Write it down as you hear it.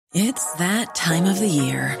It's that time of the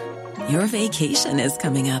year. Your vacation is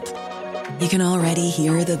coming up. You can already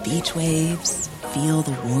hear the beach waves, feel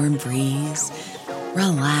the warm breeze,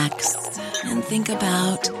 relax, and think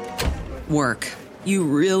about work. You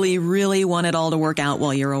really, really want it all to work out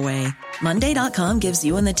while you're away. Monday.com gives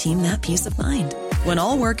you and the team that peace of mind. When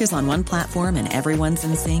all work is on one platform and everyone's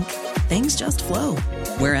in sync, things just flow.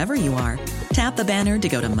 Wherever you are, tap the banner to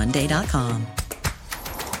go to Monday.com.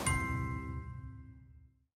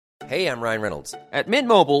 Hey, I'm Ryan Reynolds. At Mint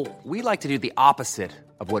Mobile, we like to do the opposite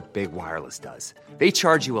of what Big Wireless does. They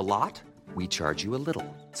charge you a lot, we charge you a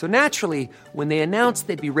little. So naturally, when they announced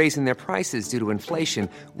they'd be raising their prices due to inflation,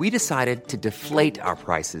 we decided to deflate our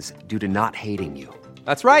prices due to not hating you.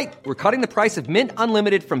 That's right. We're cutting the price of Mint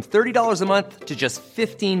Unlimited from $30 a month to just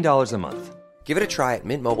 $15 a month. Give it a try at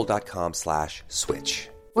mintmobile.com/switch.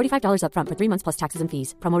 $45 up front for 3 months plus taxes and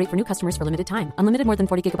fees. Promo rate for new customers for limited time. Unlimited more than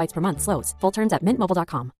 40 gigabytes per month. Slows full terms at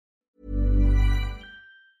mintmobile.com.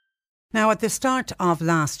 Now, at the start of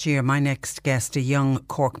last year, my next guest, a young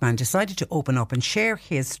Cork man, decided to open up and share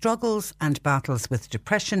his struggles and battles with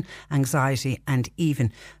depression, anxiety and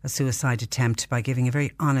even a suicide attempt by giving a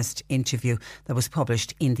very honest interview that was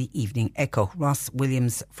published in the Evening Echo. Ross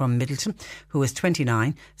Williams from Middleton, who is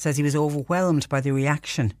 29, says he was overwhelmed by the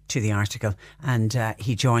reaction to the article, and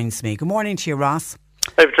he joins me. Good morning to you, Ross.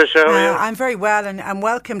 Hi Patricia, how are you? I'm very well and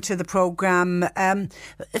welcome to the programme.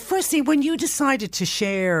 Firstly, when you decided to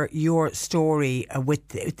share your story with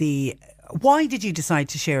why did you decide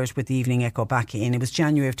to share it with the Evening Echo back in? It was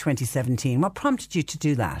January of 2017. What prompted you to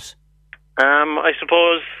do that? I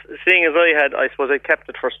suppose, seeing as I kept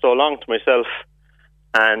it for so long to myself,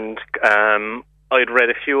 and I'd read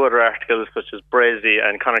a few other articles such as Brezzi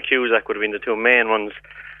and Conor Cusack would have been the two main ones,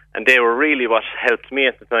 and they were really what helped me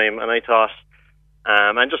at the time, and I thought,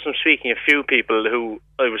 and just from speaking to a few people who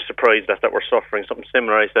I was surprised that were suffering something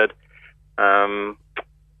similar, I said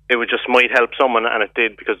it would just might help someone, and it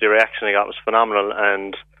did, because the reaction I got was phenomenal,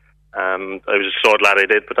 and I was just so glad I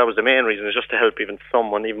did. But that was the main reason, is just to help even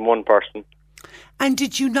someone, even one person. And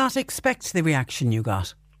did you not expect the reaction you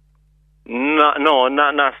got? No,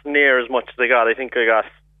 not near as much as I got. I think I got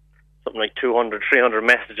something like 200, 300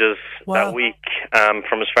 messages that week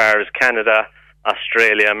from as far as Canada,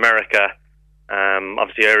 Australia, America.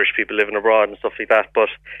 Obviously Irish people living abroad and stuff like that, but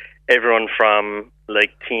everyone from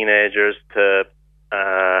like teenagers to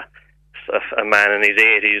a man in his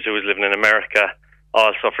 80s who was living in America,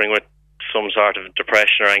 all suffering with some sort of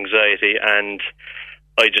depression or anxiety, and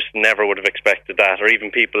I just never would have expected that. Or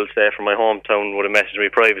even people, say, from my hometown would have messaged me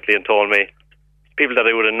privately and told me, people that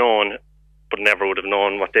I would have known but never would have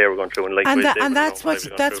known what they were going through. And that's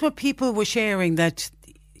what people were sharing, that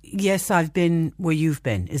yes, I've been where you've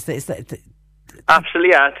been. Is that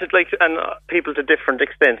Absolutely, yeah. And people to different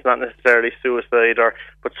extents, not necessarily suicide,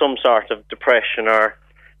 but some sort of depression or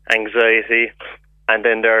anxiety, and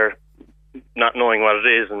then they're not knowing what it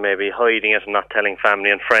is and maybe hiding it and not telling family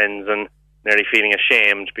and friends and nearly feeling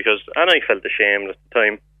ashamed, and I felt ashamed at the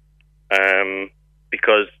time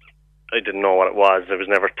because I didn't know what it was. I was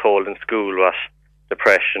never told in school what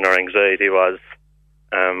depression or anxiety was.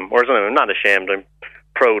 Whereas I'm not ashamed. I'm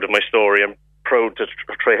proud of my story. I'm proud to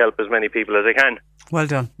try help as many people as I can. Well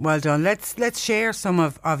done. Let's share some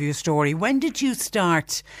of your story. When did you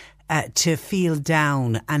start to feel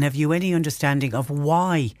down, and have you any understanding of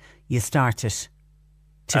why you started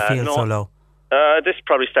to feel so low? This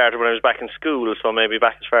probably started when I was back in school, so maybe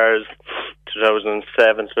back as far as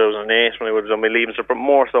 2007, 2008, when I would have done my leaving, but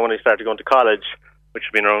more so when I started going to college, which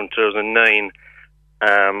would have been around 2009.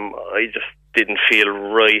 I just didn't feel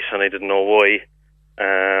right, and I didn't know why.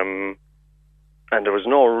 And there was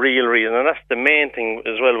no real reason, and that's the main thing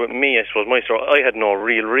as well with me, I suppose. My story, I had no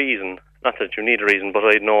real reason. Not that you need a reason, but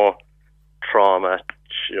I had no trauma.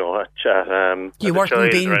 You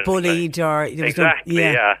weren't being bullied, or there was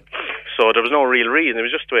yeah. So there was no real reason. It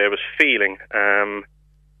was just the way I was feeling, and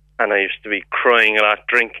I used to be crying a lot,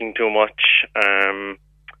 drinking too much, and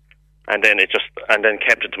then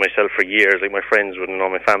kept it to myself for years. Like, my friends wouldn't know,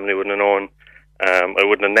 my family wouldn't have known. I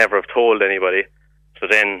wouldn't have never have told anybody. So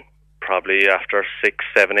then, probably after 6,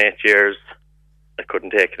 7, 8 years, I couldn't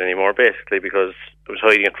take it anymore, basically, because I was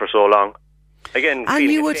hiding it for so long. Again, and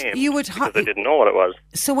you would because I didn't know what it was.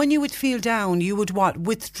 So when you would feel down, you would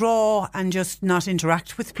withdraw and just not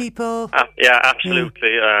interact with people? Yeah,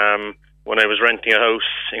 absolutely. When I was renting a house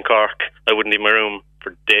in Cork, I wouldn't leave my room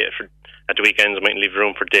at the weekends. I mightn't leave the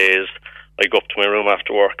room for days. I'd go up to my room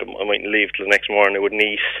after work. I mightn't leave till the next morning. I wouldn't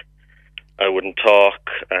eat. I wouldn't talk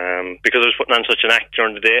because I was putting on such an act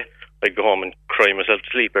during the day. I'd go home and cry myself to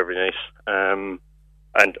sleep every night, and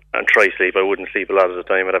try sleep. I wouldn't sleep a lot of the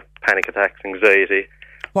time. I'd have panic attacks, anxiety.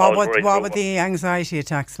 What were the anxiety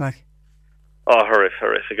attacks like? Oh,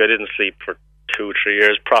 horrific. I didn't sleep for 2-3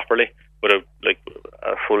 years properly without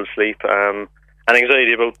a full sleep. And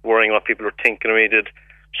anxiety about worrying what people were thinking of me. Did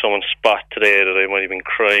someone spot today that I might have been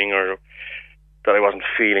crying or that I wasn't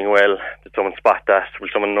feeling well? Did someone spot that? Will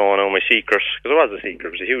someone know my secret? Because it was a secret.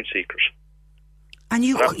 It was a huge secret. And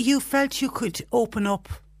you felt you could open up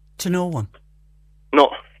to no one?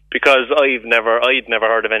 No, because I'd never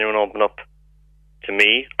heard of anyone open up to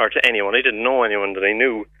me or to anyone. I didn't know anyone that I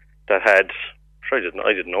knew that had. I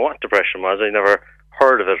didn't know what depression was. I never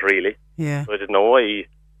heard of it really. Yeah. So I didn't know why.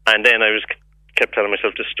 And then I kept telling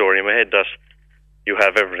myself this story in my head that you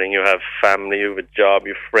have everything. You have family. You have a job.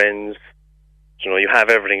 You have friends. You have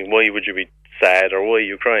everything. Why would you be sad or why are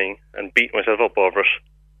you crying? And beat myself up over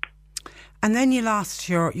it. And then you lost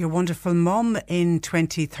your wonderful mum in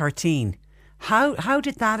 2013. How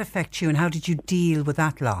did that affect you, and how did you deal with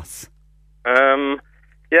that loss?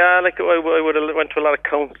 Yeah, I would have went to a lot of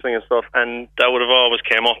counselling and stuff, and that would have always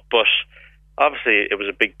came up. But obviously, it was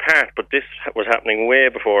a big part. But this was happening way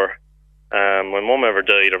before my mum ever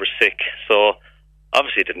died or was sick. So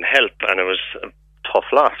obviously, it didn't help, and it was a tough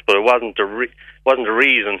loss. But it wasn't the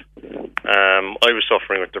reason. I was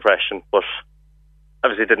suffering with depression, but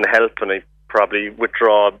obviously, it didn't help, and I probably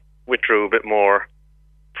withdrew a bit more.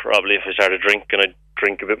 Probably if I started drinking, I'd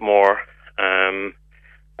drink a bit more. And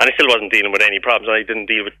I still wasn't dealing with any problems. I didn't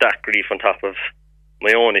deal with that grief on top of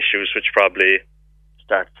my own issues, which probably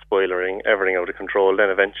started spoiling everything out of control then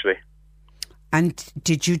eventually. And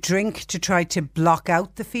did you drink to try to block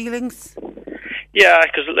out the feelings? Yeah,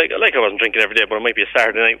 because like I wasn't drinking every day, but it might be a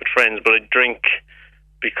Saturday night with friends, but I'd drink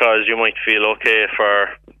because you might feel okay for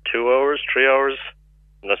 2 hours, 3 hours,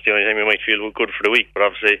 and that's the only time you might feel good for the week. But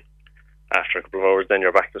obviously, after a couple of hours, then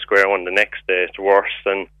you're back to square one the next day. It's worse,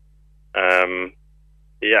 and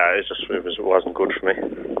it wasn't good for me.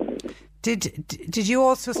 Did you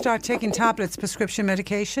also start taking tablets, prescription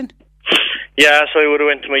medication? Yeah, so I would have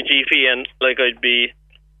went to my GP, and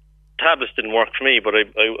tablets didn't work for me, but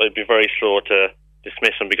I'd be very slow to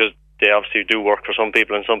dismiss them because they obviously do work for some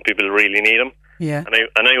people, and some people really need them. Yeah.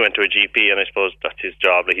 And I went to a GP, and I suppose that's his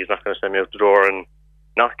job. He's not going to send me out the door and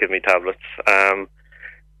not give me tablets.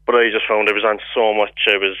 But I just found I was on so much.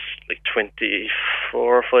 I was 24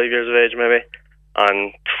 or 5 years of age maybe,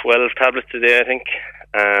 on 12 tablets a day, I think.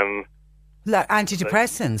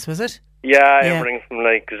 Antidepressants, was it? Yeah, everything from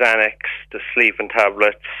Xanax to sleeping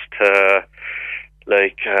tablets to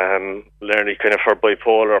learning kind of for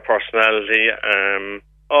bipolar personality,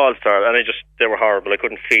 all sorts. And they were horrible. I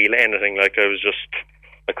couldn't feel anything. I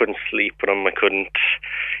couldn't sleep with them. I couldn't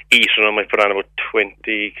eat with them. I put on about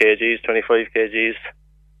 20 kgs, 25 kgs.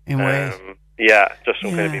 In weight? Just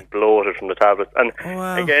some kind of being bloated from the tablets. And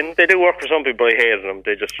again, they do work for some people. I hated them.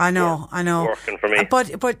 They just I know working for me.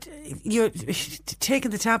 But you're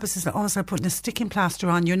taking the tablets is almost like putting a sticking plaster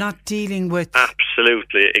on. You're not dealing with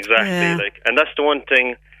absolutely exactly. Yeah. And that's the one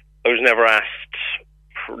thing I was never asked.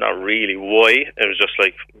 Not really why. It was just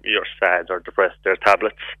you're sad or depressed. There's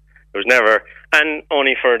tablets. It was never, and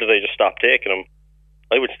only for did I just stop taking them.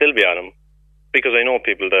 I would still be on them because I know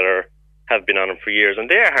people that have been on them for years, and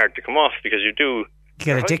they are hard to come off because you do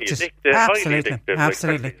get addicted. Absolutely.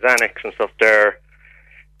 Absolutely. Xanax and stuff, they're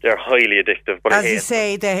highly addictive. But as you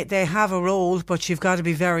say, they have a role, but you've got to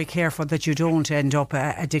be very careful that you don't end up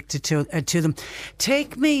addicted to them.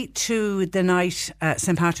 Take me to the night,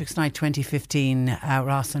 St Patrick's Night 2015,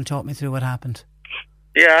 Ross, and talk me through what happened.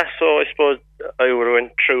 Yeah, so I suppose I would have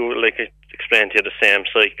went through, I explained to you, the same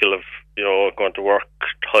cycle of, going to work,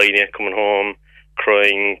 tidying, coming home,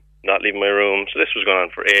 crying, not leaving my room. So this was going on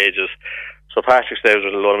for ages. So Patrick's Day was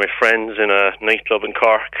with a lot of my friends in a nightclub in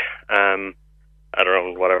Cork, at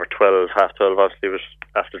around 12, half 12, obviously it was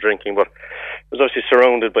after drinking, but I was obviously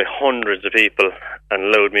surrounded by hundreds of people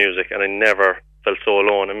and loud music, and I never felt so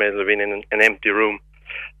alone. I may as well have been in an empty room.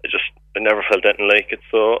 I never felt anything like it.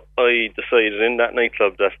 So I decided in that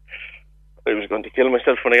nightclub that I was going to kill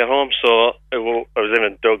myself when I got home. So I was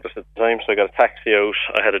living in Douglas at the time, so I got a taxi out.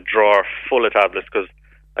 I had a drawer full of tablets because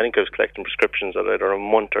I think I was collecting prescriptions at either a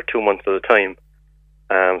month or 2 months at a time.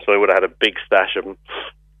 So I would have had a big stash of them.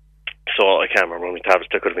 So I can't remember how many tablets.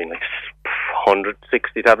 There could have been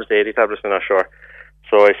 160 tablets, 80 tablets, I'm not sure.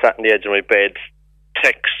 So I sat on the edge of my bed,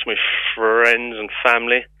 text my friends and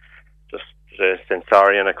family, just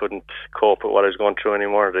Sensorian. I couldn't cope with what I was going through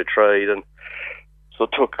anymore. I tried, and so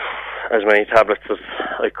took as many tablets as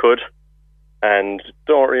I could, and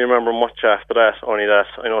don't really remember much after that. Only that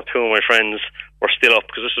I know two of my friends were still up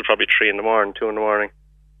because this was probably 2 a.m.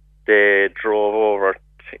 They drove over,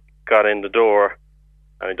 got in the door,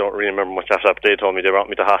 and I don't really remember much after that. But they told me they brought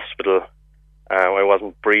me to hospital, I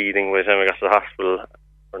wasn't breathing by the time I got to the hospital,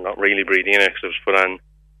 or not really breathing in it because it was put on.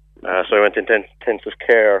 So I went into intensive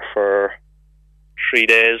care for 3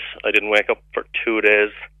 days. I didn't wake up for 2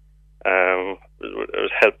 days. I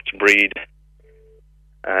was helped to breathe.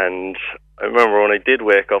 And I remember when I did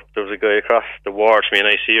wake up, there was a guy across the ward to me in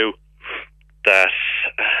ICU that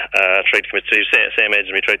tried to commit suicide, same age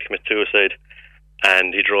as me, tried to commit suicide.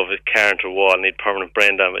 And he drove his car into a wall and he had permanent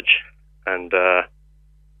brain damage. And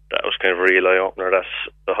that was kind of a real eye-opener, that's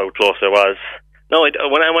how close I was. No,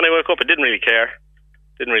 when I woke up, I didn't really care.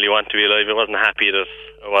 Didn't really want to be alive. I wasn't happy that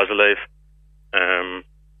I was alive.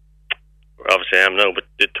 Obviously I am now, but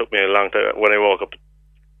it took me a long time. When I woke up, I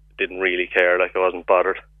didn't really care, like I wasn't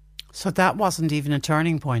bothered. So that wasn't even a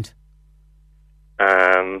turning point?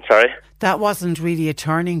 Sorry? That wasn't really a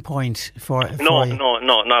turning point for No, you? No,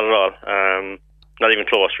 not at all. Not even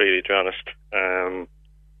close, really, to be honest.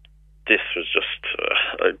 This was just...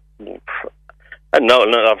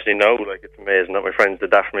 obviously no, like it's amazing that my friends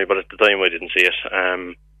did that for me, but at the time I didn't see it.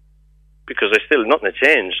 Because nothing had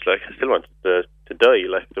changed. Like, I still wanted to die.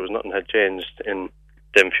 Like, there was nothing had changed in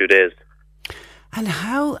them few days. And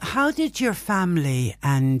how did your family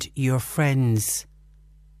and your friends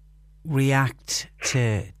react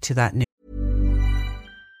to that news?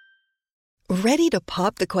 Ready to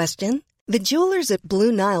pop the question? The jewelers at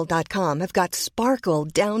BlueNile.com have got sparkle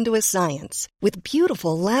down to a science with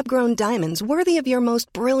beautiful lab-grown diamonds worthy of your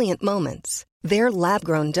most brilliant moments. Their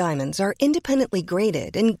lab-grown diamonds are independently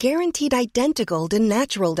graded and guaranteed identical to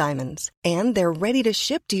natural diamonds, and they're ready to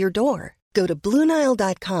ship to your door. Go to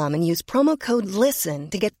BlueNile.com and use promo code LISTEN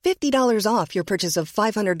to get $50 off your purchase of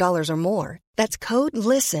 $500 or more. That's code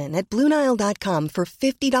LISTEN at BlueNile.com for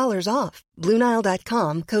 $50 off.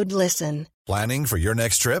 BlueNile.com, code LISTEN. Planning for your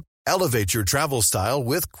next trip? Elevate your travel style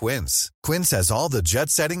with Quince. Quince has all the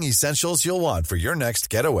jet-setting essentials you'll want for your next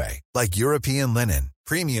getaway, like European linen,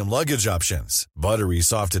 premium luggage options, buttery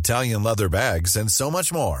soft Italian leather bags, and so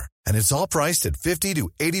much more. And it's all priced at 50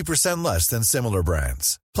 to 80% less than similar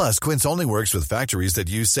brands. Plus, Quince only works with factories that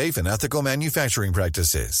use safe and ethical manufacturing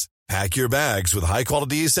practices. Pack your bags with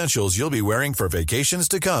high-quality essentials you'll be wearing for vacations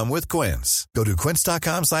to come with Quince. Go to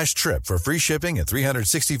quince.com/trip for free shipping and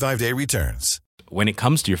 365-day returns. When it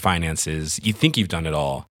comes to your finances, you think you've done it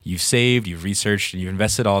all. You've saved, you've researched, and you've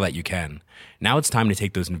invested all that you can. Now it's time to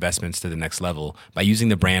take those investments to the next level by using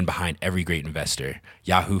the brand behind every great investor,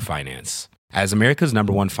 Yahoo Finance. As America's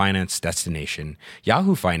 #1 finance destination,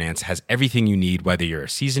 Yahoo Finance has everything you need, whether you're a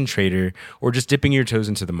seasoned trader or just dipping your toes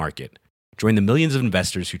into the market. Join the millions of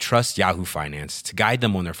investors who trust Yahoo Finance to guide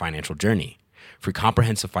them on their financial journey. For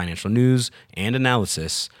comprehensive financial news and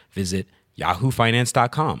analysis, visit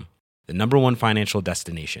yahoofinance.com. The #1 financial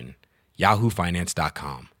destination,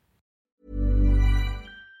 yahoofinance.com.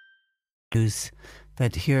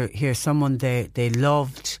 That here someone they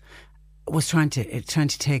loved was trying to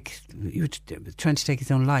take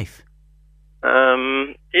his own life.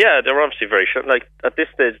 Yeah, they were obviously very shocked. Like, at this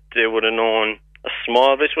stage, they would have known a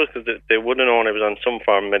small bit because they would have known I was on some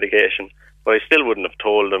form of medication, but I still wouldn't have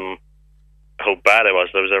told them how bad I was.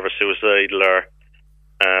 That I was ever suicidal, or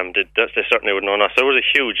they certainly wouldn't know. So it was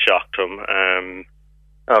a huge shock to them.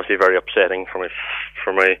 Obviously, very upsetting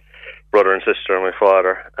for my brother and sister and my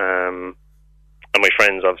father, and my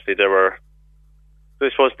friends. Obviously, I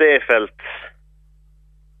suppose they felt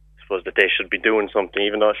that they should be doing something,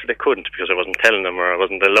 even though they couldn't because I wasn't telling them or I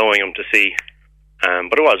wasn't allowing them to see.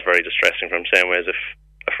 But it was very distressing for them, same way as if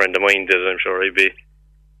a friend of mine did it. I'm sure I'd be,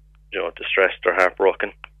 distressed or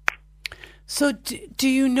heartbroken. So do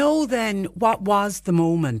you know then what was the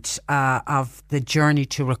moment of the journey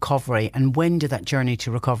to recovery, and when did that journey to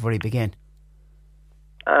recovery begin?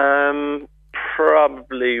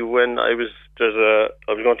 Probably when I was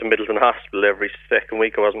going to Middleton Hospital every second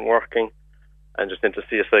week. I wasn't working, and just went to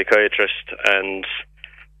see a psychiatrist, and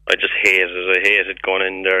I just hated it. I hated going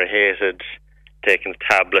in there. I hated taking the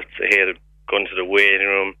tablets. I hated going to the waiting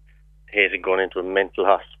room. I hated going into a mental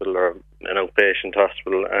hospital or an outpatient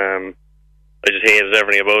hospital. I just hated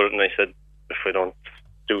everything about it, and I said, if I don't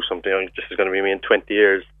do something, this is going to be me in 20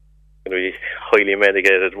 years. I'm going to be highly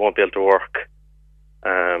medicated, won't be able to work.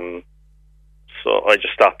 So I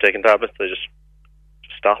just stopped taking tablets. I just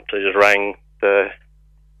stopped. I just rang the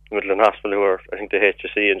Midland Hospital, who are, I think, the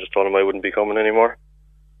HSE, and just told them I wouldn't be coming anymore.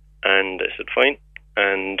 And they said, fine.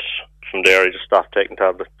 And from there, I just stopped taking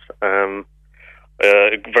tablets. A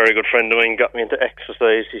very good friend of mine got me into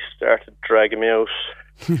exercise. He started dragging me out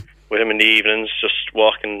with him in the evenings, just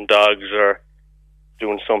walking dogs or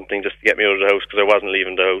doing something just to get me out of the house because I wasn't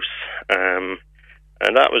leaving the house.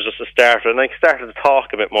 And that was just a start. And I started to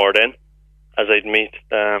talk a bit more then, as I'd meet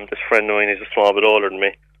this friend of mine. He's a small bit older than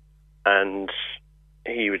me. and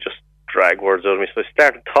he would just drag words out of me. So I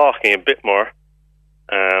started talking a bit more.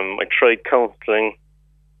 I tried counselling.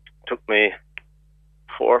 It took me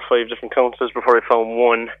 4 or 5 different counsellors before I found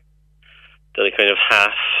one that I kind of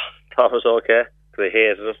half thought was okay, because I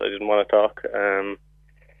hated it. I didn't want to talk.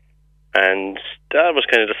 And that was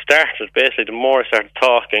kind of the start. Basically, the more I started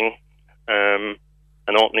talking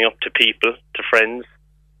and opening up to people, to friends,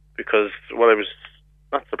 because what I was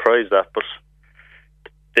not surprised at, but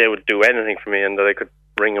they would do anything for me, and that I could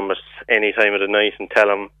ring them at any time of the night and tell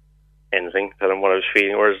them anything, tell them what I was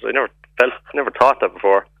feeling, whereas I never thought that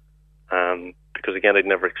before, because again, I'd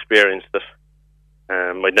never experienced it.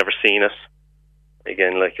 I'd never seen it.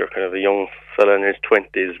 Again, like, you're kind of a young fella in his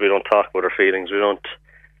 20s, we don't talk about our feelings, we don't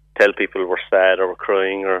tell people we're sad or we're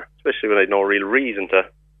crying, or especially when I had no real reason to,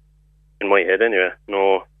 in my head anyway,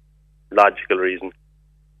 no logical reason.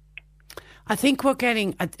 I think we're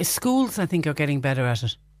getting, schools I think are getting better at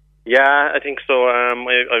it. Yeah, I think so. I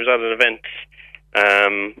was at an event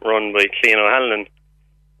run by Clean O'Hanlon,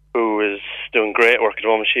 who is doing great work at the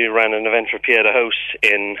moment. She ran an event for Pieta House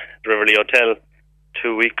in the Riverlea Hotel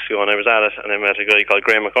 2 weeks ago, and I was at it, and I met a guy called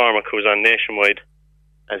Graham McCormack, who's on Nationwide,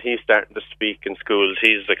 and he's starting to speak in schools.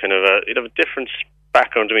 He's a kind of he'd have a different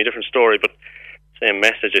background to me, different story, but same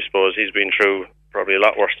message, I suppose. He's been through probably a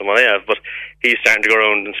lot worse than what I have, but he's starting to go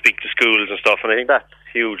around and speak to schools and stuff, and I think that's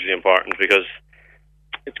hugely important, because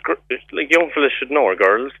it's like, young fellas should know, or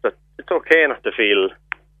girls, that it's okay not to feel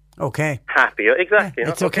happy. Exactly.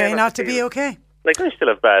 Yeah, it's okay not to be okay. Like, I still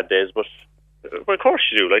have bad days, but of course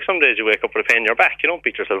you do. Like, some days you wake up with a pain in your back. You don't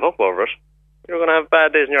beat yourself up over it. You're going to have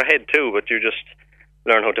bad days in your head too, but you just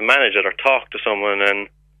learn how to manage it or talk to someone. And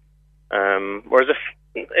whereas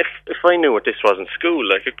if I knew what this was in school,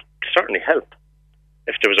 like, it could certainly help.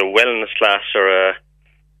 If there was a wellness class or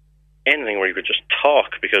anything where you could just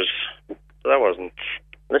talk, because that wasn't.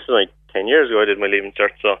 This is like 10 years ago I did my Leaving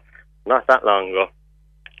Cert, so not that long ago.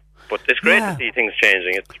 But it's great to see things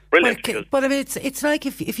changing. It's brilliant. But I mean, it's like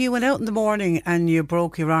if you went out in the morning and you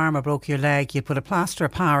broke your arm or broke your leg, you'd put a plaster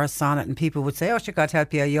of Paris on it, and people would say, "Oh, sure, God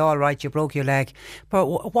help you, you're all right, you broke your leg."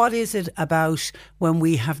 But what is it about when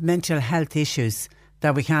we have mental health issues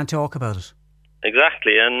that we can't talk about it?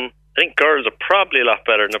 Exactly, and I think girls are probably a lot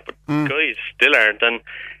better than it, but guys still aren't. And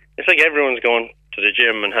it's like everyone's going to the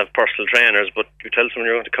gym and have personal trainers, but you tell someone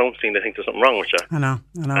you're going to counselling, they think there's something wrong with you. I know.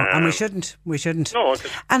 And we shouldn't. No.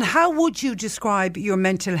 And how would you describe your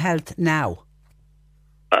mental health now?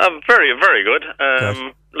 Very, very good.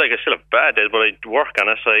 Like, I still have bad days, but I work on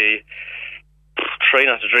it. I try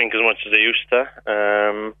not to drink as much as I used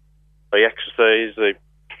to. I exercise. I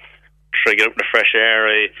try to get out in the fresh air.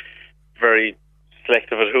 I'm very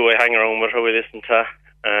selective at who I hang around with, who I listen to.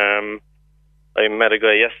 I met a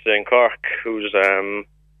guy yesterday in Cork who's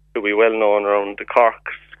who'll be well known around the Cork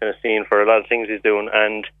kind of scene for a lot of things he's doing,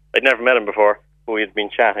 and I'd never met him before. We had been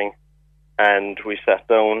chatting, and we sat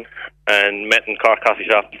down and met in Cork coffee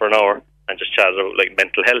shop for an hour and just chatted about, like,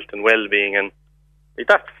 mental health and well-being, and like,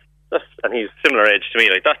 that's and he's similar age to me.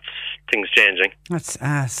 Like, that's things changing. That's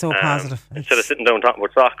so positive. Instead of sitting down talking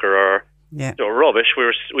about soccer or rubbish,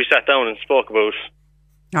 we sat down and spoke about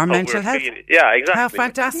our mental health. Yeah, exactly. How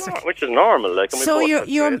fantastic. Which is normal. Like, so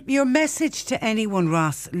your message to anyone,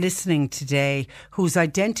 Ross, listening today, who's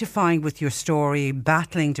identifying with your story,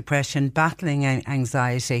 battling depression, battling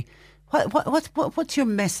anxiety, what's your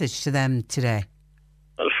message to them today?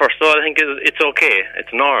 Well, first of all, I think it's okay.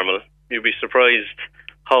 It's normal. You'd be surprised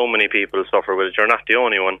how many people suffer with it. You're not the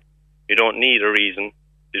only one. You don't need a reason.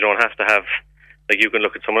 You don't have to have... Like, you can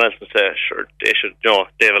look at someone else and say, sure, they should,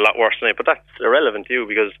 they have a lot worse than it, but that's irrelevant to you,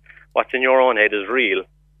 because what's in your own head is real.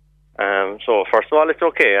 So, first of all, it's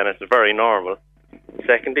okay, and it's very normal.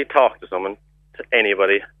 Secondly, talk to someone, to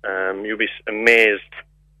anybody. You'll be amazed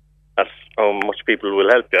at how much people will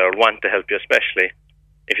help you, or want to help you, especially.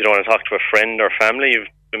 If you don't want to talk to a friend or family, you've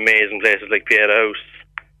amazing places like Pieta House.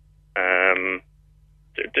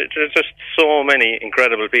 There's just so many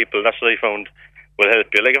incredible people. That's what I found will help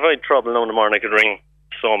you. Like, if I had trouble now in the morning, I could ring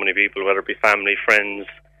so many people, whether it be family, friends,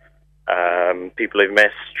 people I've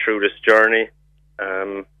met through this journey,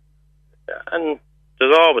 and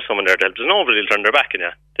there's always someone there to help. There's nobody who'll turn their back on you.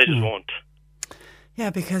 They just won't. Yeah,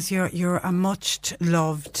 because you're a much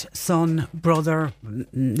loved son, brother,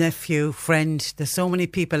 nephew, friend. There's so many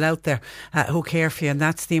people out there who care for you, and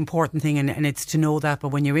that's the important thing, and it's to know that. But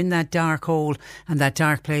when you're in that dark hole and that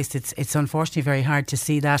dark place, it's unfortunately very hard to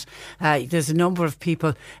see that. There's a number of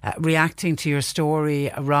people reacting to your story.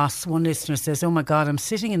 Ross, one listener says, "Oh my God, I'm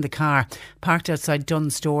sitting in the car parked outside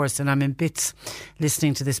Dunn's Stores, and I'm in bits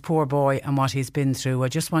listening to this poor boy and what he's been through. I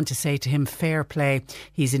just want to say to him, fair play.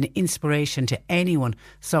 He's an inspiration to anyone anyone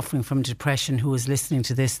suffering from depression who is listening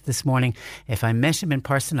to this morning. If I met him in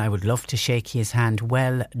person, I would love to shake his hand.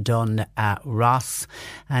 Well done, Ross.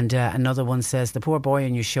 And another one says, the poor boy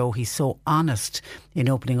on your show, he's so honest in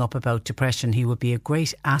opening up about depression. He would be a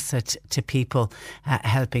great asset to people,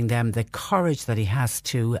 helping them. The courage that he has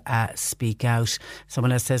to speak out.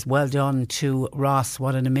 Someone else says, well done to Ross.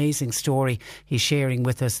 What an amazing story he's sharing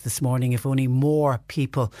with us this morning. If only more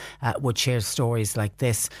people would share stories like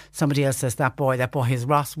this. Somebody else says, that boy is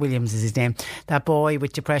Ross Williams is his name. That boy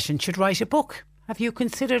with depression should write a book. Have you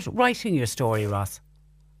considered writing your story, Ross?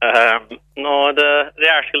 No, the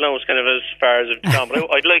article now is kind of as far as it's gone, but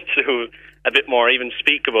I'd like to do a bit more, even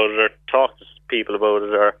speak about it or talk to people about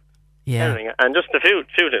it or anything. And just a few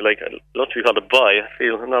like, I'd love to be called a boy. I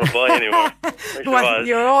feel I'm not a boy anymore. Well,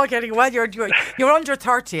 you're all getting, well, you're under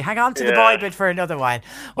 30. Hang on to the boy bit for another while.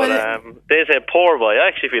 Well, they say poor boy. I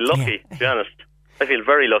actually feel lucky, to be honest. I feel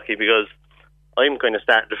very lucky because I'm kind of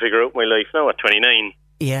starting to figure out my life now at 29.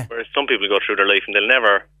 Yeah. Whereas some people go through their life and they'll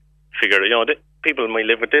never figure it out. People might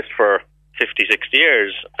live with this for 50, 60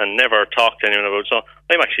 years and never talk to anyone about it. So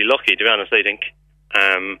I'm actually lucky, to be honest, I think,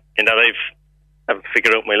 in that I've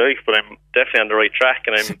figured out my life, but I'm definitely on the right track.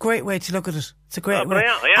 And it's a great way to look at it. It's a great way.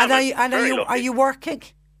 I am. Are you working?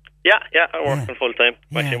 Yeah, I'm working full time.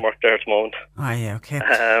 I'm actually in work there at the moment. Oh, yeah,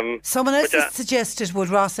 okay. Someone else has suggested, would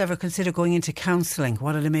Ross ever consider going into counselling?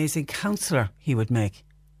 What an amazing counsellor he would make.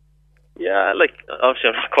 Yeah, like, obviously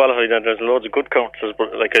I'm not qualified and there's loads of good counsellors,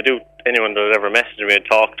 but like I do, anyone that ever messaged me, I'd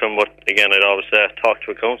talk to them, but again, I'd always talk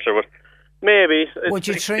to a counsellor, but maybe. Would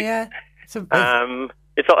you try, I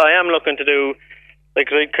am looking to do, like,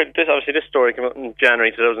 this story came out in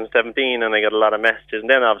January 2017 and I got a lot of messages, and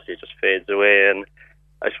then obviously it just fades away, and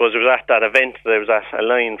I suppose it was at that event that I was at a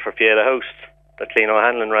line for Fiera House that Clean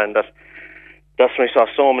O'Hanlon ran, that's when I saw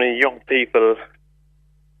so many young people.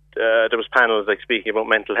 There was panels like speaking about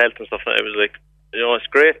mental health and stuff, and it was like, it's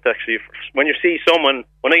great actually when I see someone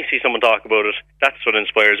talk about it. That's what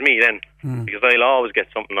inspires me then, because I'll always get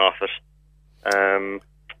something off it,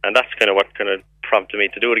 and that's kind of what kind of prompted me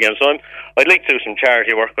to do it again. So I'd like to do some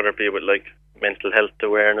charity work, whether it be with like mental health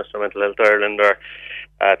awareness or Mental Health Ireland or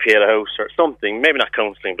Pieta House or something, maybe not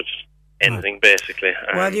counselling, but just anything basically.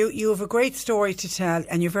 Well, you have a great story to tell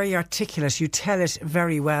and you're very articulate. You tell it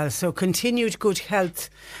very well. So continued good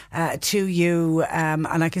health to you.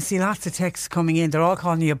 And I can see lots of texts coming in. They're all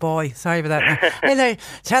calling you a boy. Sorry about that. Anyway,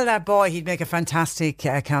 tell that boy he'd make a fantastic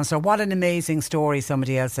counsellor. What an amazing story,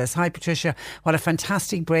 somebody else says. Hi Patricia, what a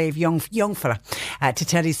fantastic, brave young fella to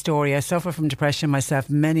tell his story. I suffer from depression myself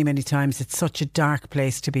many, many times. It's such a dark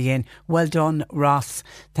place to be in. Well done, Ross.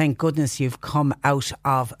 Thank goodness you've come out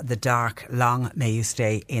of the dark. Long may you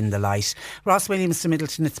stay in the light. Ross Williams to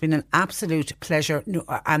Middleton, it's been an absolute pleasure,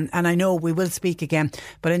 and I know we will speak again,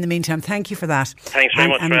 but in the meantime, thank you for that. Thanks very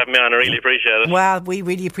much for having me on. I really appreciate it. Well, we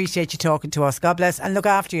really appreciate you talking to us. God bless, and look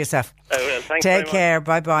after yourself. I will. Thanks. Take care.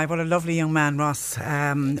 Bye bye. What a lovely young man, Ross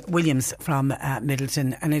Williams from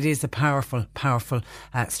Middleton, and it is a powerful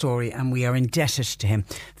story, and we are indebted to him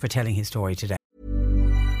for telling his story today.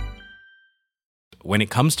 When it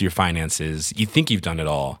comes to your finances, you think you've done it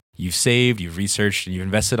all. You've saved, you've researched, and you've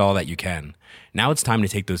invested all that you can. Now it's time to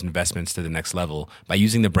take those investments to the next level by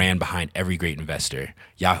using the brand behind every great investor,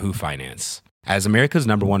 Yahoo Finance. As America's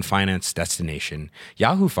 #1 finance destination,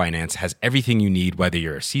 Yahoo Finance has everything you need, whether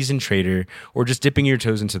you're a seasoned trader or just dipping your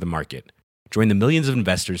toes into the market. Join the millions of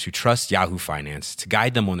investors who trust Yahoo Finance to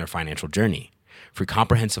guide them on their financial journey. For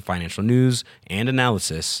comprehensive financial news and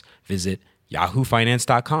analysis, visit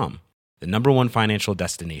yahoofinance.com. The #1 financial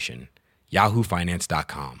destination,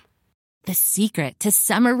 yahoofinance.com. The secret to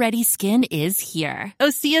summer-ready skin is here.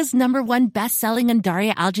 Osea's #1 best-selling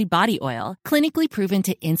Undaria Algae Body Oil, clinically proven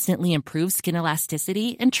to instantly improve skin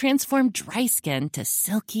elasticity and transform dry skin to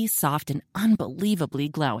silky, soft, and unbelievably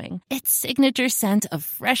glowing. Its signature scent of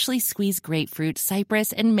freshly squeezed grapefruit,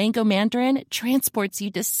 cypress, and mango mandarin transports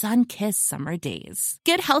you to sun-kissed summer days.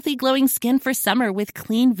 Get healthy, glowing skin for summer with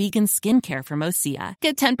clean, vegan skincare from Osea.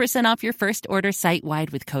 Get 10% off your first order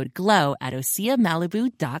site-wide with code GLOW at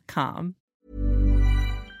OseaMalibu.com.